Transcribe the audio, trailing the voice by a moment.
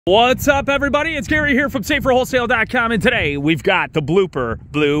What's up, everybody? It's Gary here from SaferWholesale.com, and today we've got the Blooper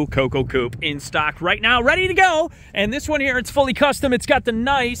Blue Coco Coupe in stock right now, ready to go. And this one here, it's fully custom. It's got the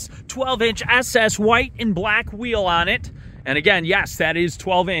nice 12-inch SS white and black wheel on it. And again, yes, that is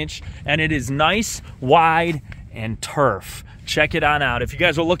 12-inch, and it is nice, wide, and turf. Check it on out. If you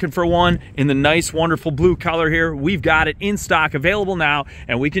guys are looking for one in the nice, wonderful blue color here, we've got it in stock, available now,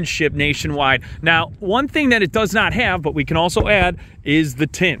 and we can ship nationwide. Now, one thing that it does not have, but we can also add, is the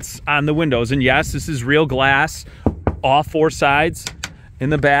tints on the windows. And yes, this is real glass, all four sides in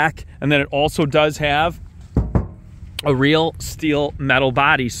the back. And then it also does have a real steel metal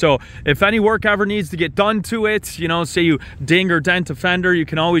body. So if any work ever needs to get done to it, you know, say you ding or dent a fender, you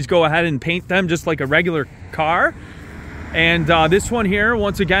can always go ahead and paint them just like a regular car. And this one here,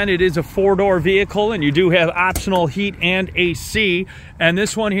 once again, it is a four-door vehicle, and you do have optional heat and AC. And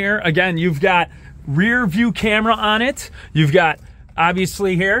this one here, again, you've got rear view camera on it. You've got,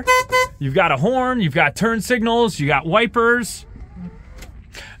 obviously here, you've got a horn, you've got turn signals, you got wipers.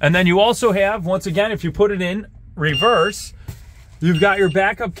 And then you also have, once again, if you put it in reverse, you've got your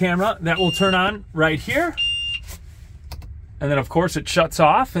backup camera that will turn on right here. And then, of course, it shuts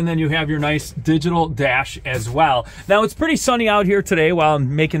off, and then you have your nice digital dash as well. Now, it's pretty sunny out here today while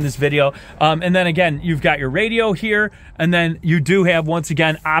I'm making this video. And then, again, you've got your radio here, and then you do have, once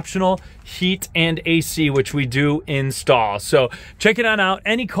again, optional heat and AC, which we do install. So check it on out.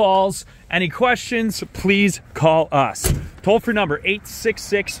 Any calls, any questions, please call us. Toll-free number,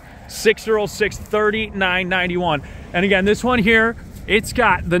 866-606-3991. And, again, this one here, it's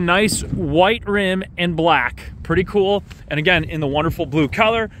got the nice white rim and black. Pretty cool. And again, in the wonderful blue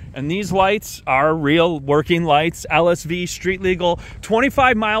color. And these lights are real working lights. LSV, street legal,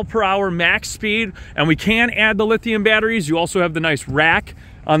 25 mile per hour max speed. And we can add the lithium batteries. You also have the nice rack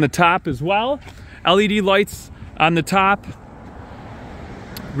on the top as well. LED lights on the top.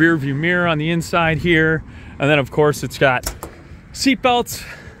 Rear view mirror on the inside here. And then, of course, it's got seat belts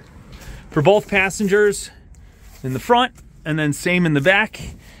for both passengers in the front. And then same in the back.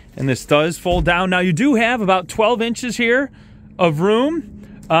 And this does fold down. Now, you do have about 12 inches here of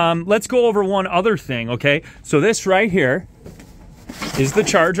room. Let's go over one other thing, okay? So this right here is the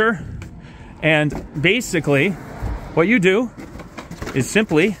charger. And basically, what you do is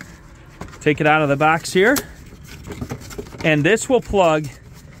simply take it out of the box here. And this will plug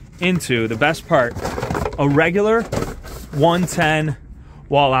into, the best part, a regular 110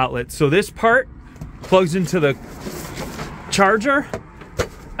 wall outlet. So this part plugs into the charger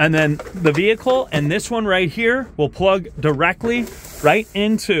and then the vehicle, and this one right here will plug directly right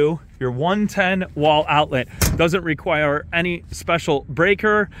into your 110 wall outlet. Doesn't require any special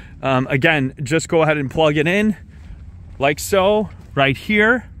breaker. Again, just go ahead and plug it in like so, right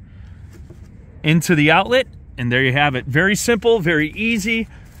here into the outlet, and there you have it. Very simple, very easy,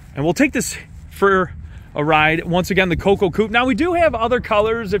 and we'll take this for a ride. Once again, the Coco Coupe. Now, we do have other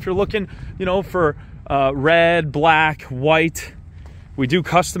colors if you're looking, you know, for red, black, white. We do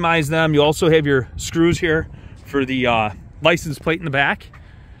customize them. You also have your screws here for the license plate in the back.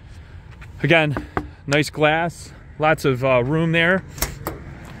 Again, nice glass, lots of room there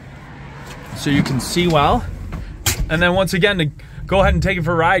so you can see well. And then once again, to go ahead and take it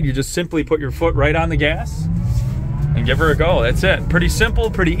for a ride, you just simply put your foot right on the gas and give her a go. That's it. Pretty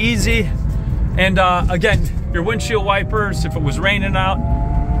simple, pretty easy. And again, your windshield wipers if it was raining out.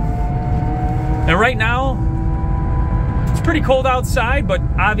 And right now, it's pretty cold outside, but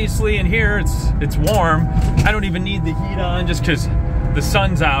obviously in here it's warm. I don't even need the heat on just because the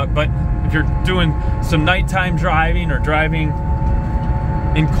sun's out. But if you're doing some nighttime driving or driving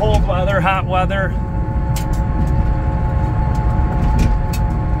in cold weather, hot weather,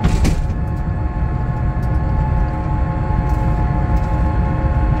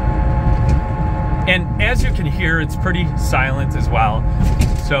 and as you can hear, it's pretty silent as well.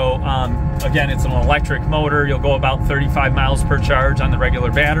 So again, it's an electric motor. You'll go about 35 miles per charge on the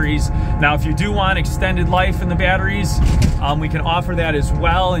regular batteries. Now, if you do want extended life in the batteries, we can offer that as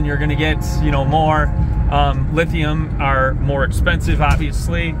well, and you're gonna get, you know, more. Lithium are more expensive,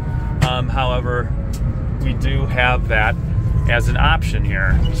 obviously. However, we do have that as an option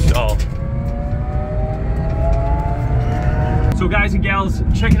here. So guys and gals,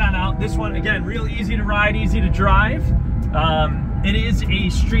 check it on out. This one, again, real easy to ride, easy to drive. It is a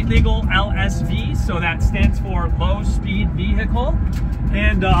street legal LSV, so that stands for low speed vehicle.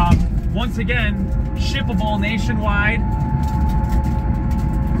 And once again, shippable nationwide.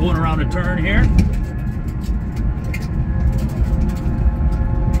 Going around a turn here.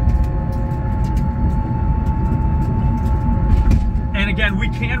 And again, we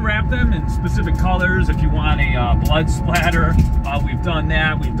can wrap them in specific colors if you want a blood splatter. We've done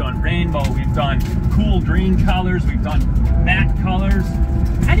that. We've done rainbow. We've done cool green colors. We've done matte colors.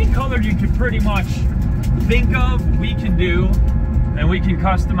 Any color you can pretty much think of, we can do, and we can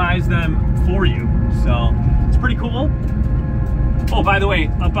customize them for you. So it's pretty cool. Oh, by the way,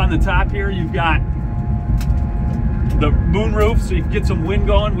 up on the top here, you've got the moon roof, so you can get some wind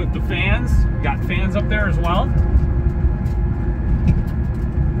going with the fans. Got fans up there as well.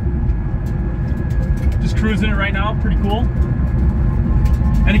 Just cruising it right now, pretty cool.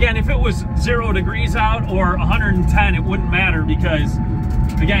 And again, if it was 0 degrees out or 110, it wouldn't matter because,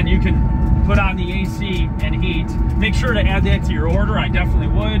 again, you can put on the AC and heat. Make sure to add that to your order. I definitely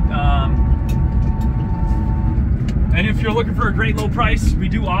would. And if you're looking for a great low price, we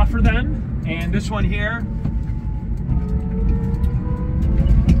do offer them. And this one here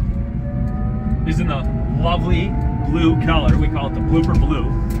is in the lovely blue color. We call it the Blooper Blue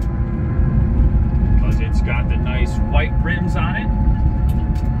because it's got the nice white rims on it.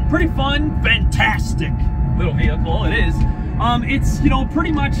 Pretty fun, fantastic little vehicle. It is. It's, you know,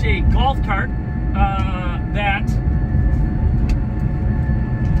 pretty much a golf cart that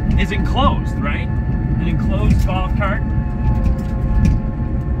is enclosed, right? An enclosed golf cart.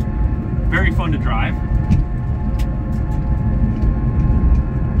 Very fun to drive.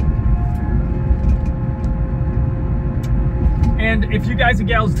 And if you guys and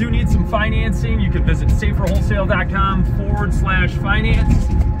gals do need some financing, you can visit saferwholesale.com/finance,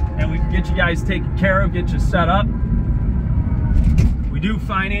 and we can get you guys taken care of, get you set up. We do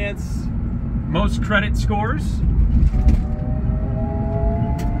finance most credit scores,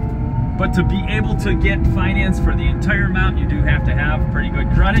 but to be able to get finance for the entire amount, you do have to have pretty good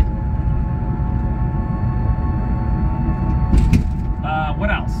credit. What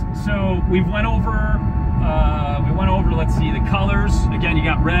else? So we went over, let's see, the colors. Again, you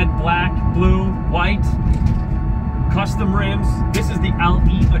got red, black, blue, white, custom rims. This is the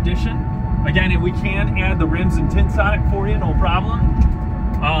LE edition. Again, and we can add the rims and tints on it for you, no problem.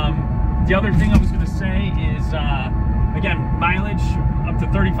 The other thing I was going to say is, again, mileage up to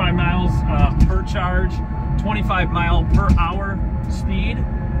 35 miles per charge, 25 mile per hour speed.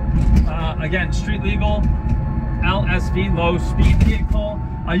 Again, street legal, LSV, low speed vehicle.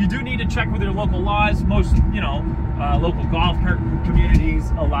 You do need to check with your local laws. Most, you know, local golf cart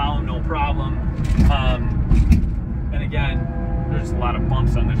communities allow them, no problem. And again, there's a lot of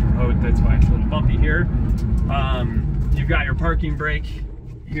bumps on this road. That's why it's a little bumpy here. You've got your parking brake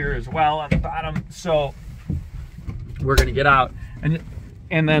here as well on the bottom. So we're gonna get out, and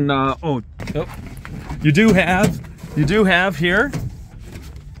then you do have here.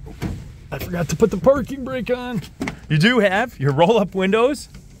 I forgot to put the parking brake on. You do have your roll-up windows.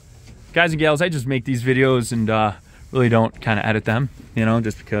 Guys and gals, I just make these videos and really don't kind of edit them, you know,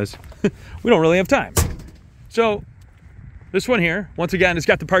 just because we don't really have time. So this one here, once again, it's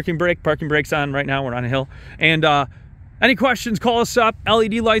got the parking brake's on right now. We're on a hill. And any questions, call us up.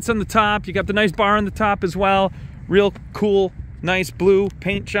 LED lights on the top. You got the nice bar on the top as well. Real cool, nice blue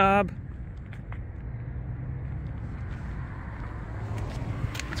paint job.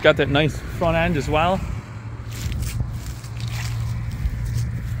 It's got that nice front end as well.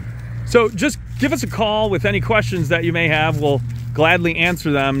 So just give us a call with any questions that you may have. We'll gladly answer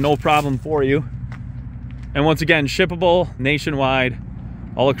them, no problem for you. And once again, shippable nationwide,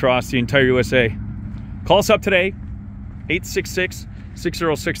 all across the entire USA. Call us up today,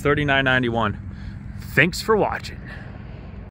 866-606-3991. Thanks for watching.